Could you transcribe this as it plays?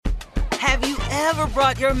Have you ever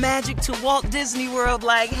brought your magic to Walt Disney World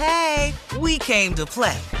like, hey, we came to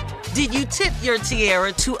play? Did you tip your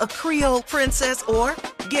tiara to a Creole princess or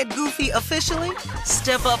get goofy officially?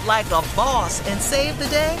 Step up like a boss and save the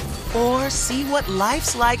day? Or see what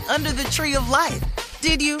life's like under the tree of life?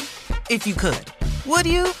 Did you? If you could. Would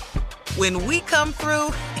you? When we come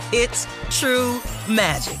through, it's true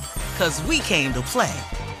magic. 'Cause we came to play.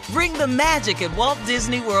 Bring the magic at Walt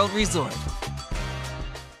Disney World Resort.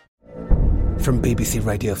 From BBC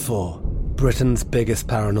Radio 4, Britain's biggest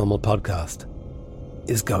paranormal podcast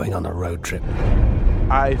is going on a road trip.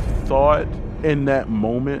 I thought in that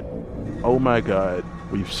moment, oh my God,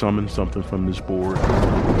 we've summoned something from this board.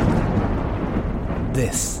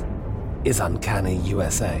 This is Uncanny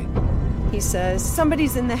USA. He says,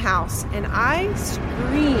 somebody's in the house, and I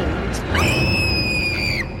screamed.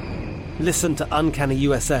 Listen to Uncanny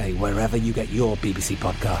USA wherever you get your BBC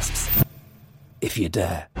podcasts, if you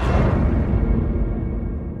dare.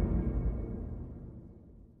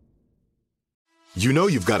 You know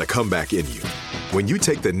you've got a comeback in you. When you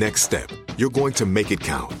take the next step, you're going to make it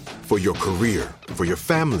count. For your career, for your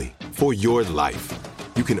family, for your life.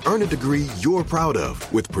 You can earn a degree you're proud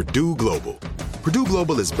of with Purdue Global. Purdue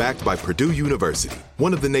Global is backed by Purdue University,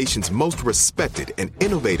 one of the nation's most respected and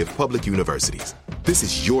innovative public universities. This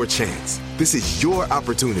is your chance. This is your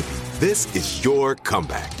opportunity. This is your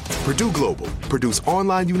comeback. Purdue Global, Purdue's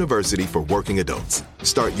online university for working adults.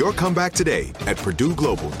 Start your comeback today at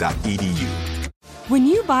purdueglobal.edu. When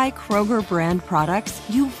you buy Kroger brand products,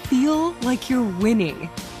 you feel like you're winning.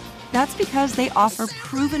 That's because they offer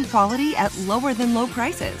proven quality at lower than low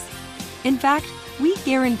prices. In fact, we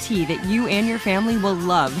guarantee that you and your family will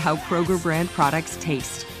love how Kroger brand products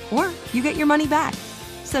taste, or you get your money back.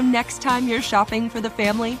 So next time you're shopping for the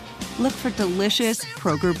family, look for delicious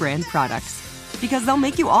Kroger brand products, because they'll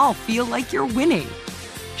make you all feel like you're winning.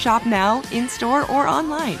 Shop now, in-store, or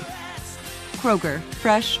online. Kroger,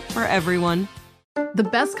 fresh for everyone. The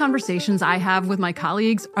best conversations I have with my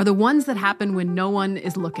colleagues are the ones that happen when no one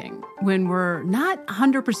is looking, when we're not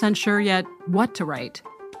 100% sure yet what to write.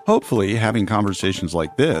 Hopefully, having conversations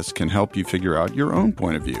like this can help you figure out your own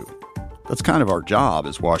point of view. That's kind of our job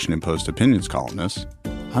as Washington Post opinions columnists.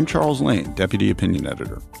 I'm Charles Lane, Deputy Opinion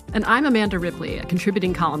Editor. And I'm Amanda Ripley, a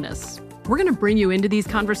contributing columnist. We're going to bring you into these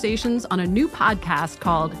conversations on a new podcast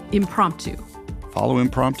called Impromptu. Follow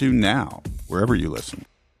Impromptu now, wherever you listen.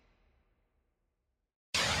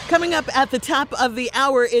 Coming up at the top of the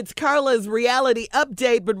hour, it's Carla's reality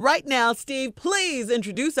update. But right now, Steve, please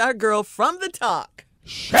introduce our girl from the talk.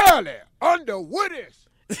 Shirley Underwoodis.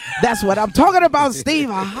 That's what I'm talking about, Steve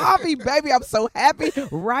Harvey, baby. I'm so happy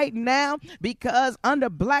right now because under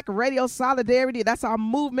Black Radio Solidarity, that's our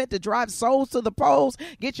movement to drive souls to the polls.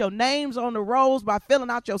 Get your names on the rolls by filling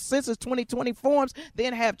out your Census 2020 forms,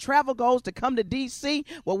 then have travel goals to come to D.C.,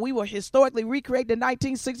 where we will historically recreate the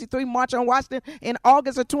 1963 March on Washington in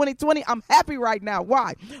August of 2020. I'm happy right now.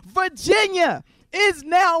 Why? Virginia is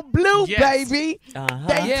now blue, baby.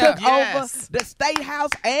 They took over the State House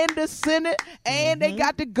and the Senate, and they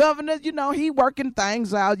got the governor. You know, he working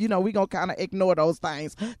things out. You know, we going to kind of ignore those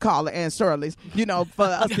things, Carla and Shirley's, you know, for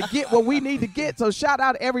us to get what we need to get. So shout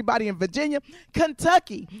out to everybody in Virginia.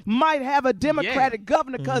 Kentucky might have a Democratic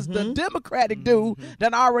governor because the Democratic dude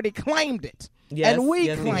done already claimed it. Yes, and we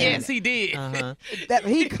claimed it. Yes, he did. That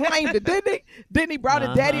he claimed it, didn't he? Didn't he? Brought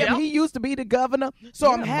it daddy up. He used to be the governor. So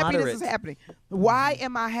I'm happy this is happening. Why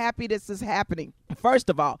am I happy this is happening? First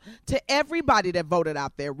of all, to everybody that voted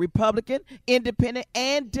out there, Republican, Independent,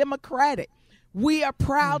 and Democratic, we are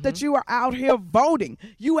proud that you are out here voting.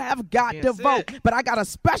 You have got to vote. But I got a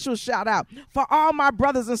special shout out for all my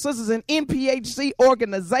brothers and sisters in NPHC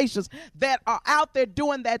organizations that are out there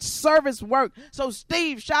doing that service work. So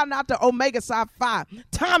Steve, shouting out to Omega Psi Phi,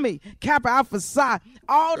 Tommy, Kappa Alpha Psi,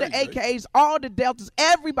 all the AKAs, all the Deltas,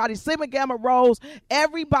 everybody, Sigma Gamma Rho's,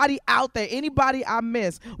 everybody out there, anybody I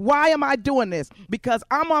miss. Why am I doing this? Because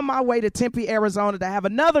I'm on my way to Tempe, Arizona to have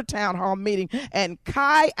another town hall meeting, and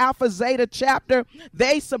Chi Alpha Zeta chapter,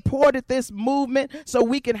 they supported this movement so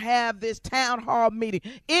we can have this town hall meeting.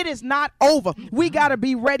 It is not over. We got to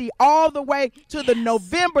be ready all the way to the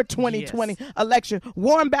November 2020 election.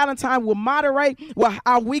 Warren Ballentine will moderate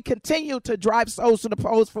while we continue to drive souls to the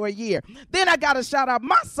polls for a year. Then I got to shout out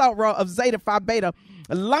my sorrow of Zeta Phi Beta,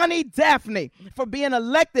 Lonnie Daphne, for being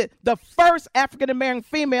elected the first African-American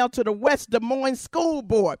female to the West Des Moines School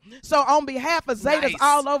Board. So on behalf of Zetas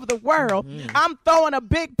all over the world, I'm throwing a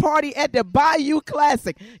big party at the Bayou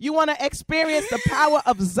Classic. You want to experience the power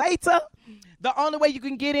of Zeta? The only way you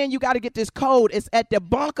can get in, you got to get this code. It's at the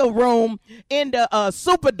Bunker Room in the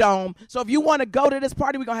Superdome. So if you want to go to this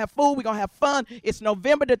party, we're going to have food. We're going to have fun. It's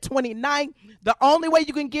November the 29th. The only way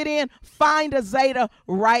you can get in, find a Zeta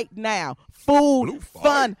right now. Food,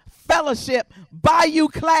 fun, fellowship, Bayou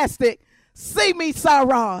Classic. See me,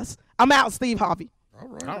 Saras. I'm out, Steve Harvey.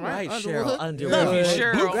 All right, Cheryl Underwood. Love you,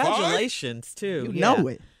 Cheryl. Congratulations, too. You know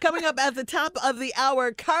it. Coming up at the top of the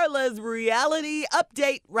hour, Carla's reality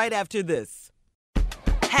update right after this.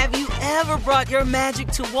 Have you ever brought your magic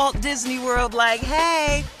to Walt Disney World like,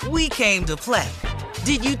 hey, we came to play?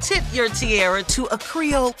 Did you tip your tiara to a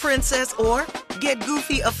Creole princess or get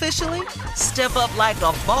goofy officially? Step up like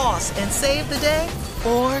a boss and save the day?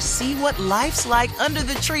 Or see what life's like under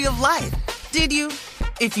the tree of life? Did you?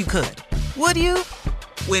 If you could. Would you?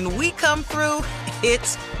 When we come through,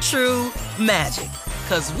 it's true magic.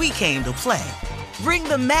 'Cause we came to play. Bring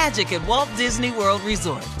the magic at Walt Disney World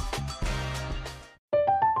Resort.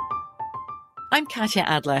 I'm Katya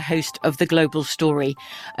Adler, host of The Global Story.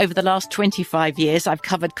 Over the last 25 years, I've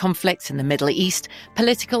covered conflicts in the Middle East,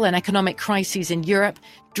 political and economic crises in Europe,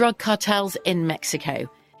 drug cartels in Mexico.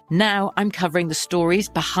 Now I'm covering the stories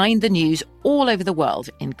behind the news all over the world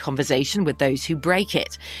in conversation with those who break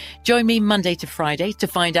it. Join me Monday to Friday to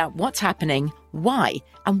find out what's happening, why,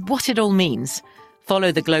 and what it all means.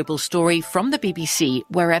 Follow The Global Story from the BBC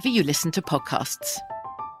wherever you listen to podcasts.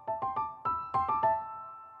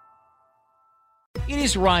 It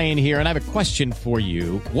is Ryan here, and I have a question for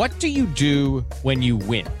you. What do you do when you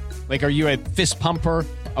win? Like, are you a fist pumper,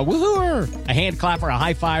 a woohooer, a hand clapper, a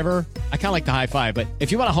high fiver? I kind of like the high five, but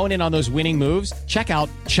if you want to hone in on those winning moves, check out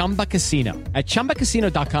Chumba Casino. At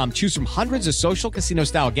ChumbaCasino.com, choose from hundreds of social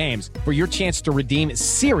casino-style games for your chance to redeem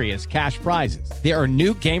serious cash prizes. There are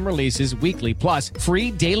new game releases weekly, plus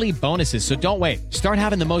free daily bonuses, so don't wait. Start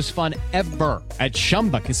having the most fun ever at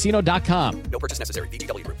ChumbaCasino.com. No purchase necessary.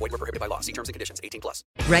 VGW. Void where prohibited by law. See terms and conditions. 18+.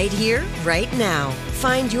 Right here, right now.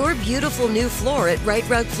 Find your beautiful new floor at Right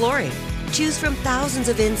Rug Flooring. Choose from thousands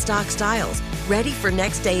of in-stock styles, ready for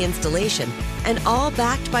next day installation, and all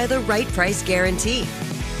backed by the right price guarantee.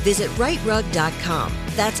 Visit rightrug.com.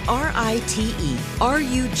 That's RITERUG.com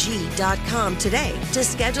today to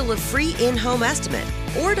schedule a free in-home estimate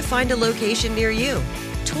or to find a location near you.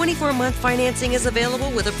 24-month financing is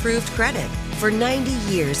available with approved credit. For 90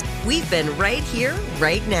 years, we've been right here,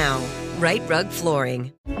 right now. Right Rug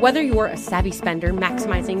Flooring. Whether you're a savvy spender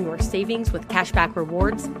maximizing your savings with cashback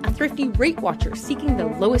rewards, a thrifty rate watcher seeking the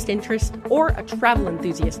lowest interest, or a travel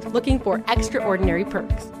enthusiast looking for extraordinary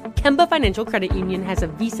perks, Kemba Financial Credit Union has a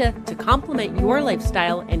visa to complement your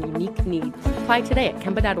lifestyle and unique needs. Apply today at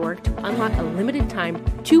Kemba.org to unlock a limited-time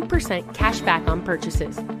 2% cash back on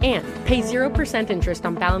purchases and pay 0% interest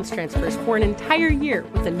on balance transfers for an entire year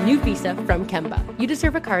with a new visa from Kemba. You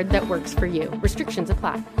deserve a card that works for you. Restrictions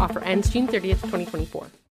apply. Offer ends June 30th, 2024.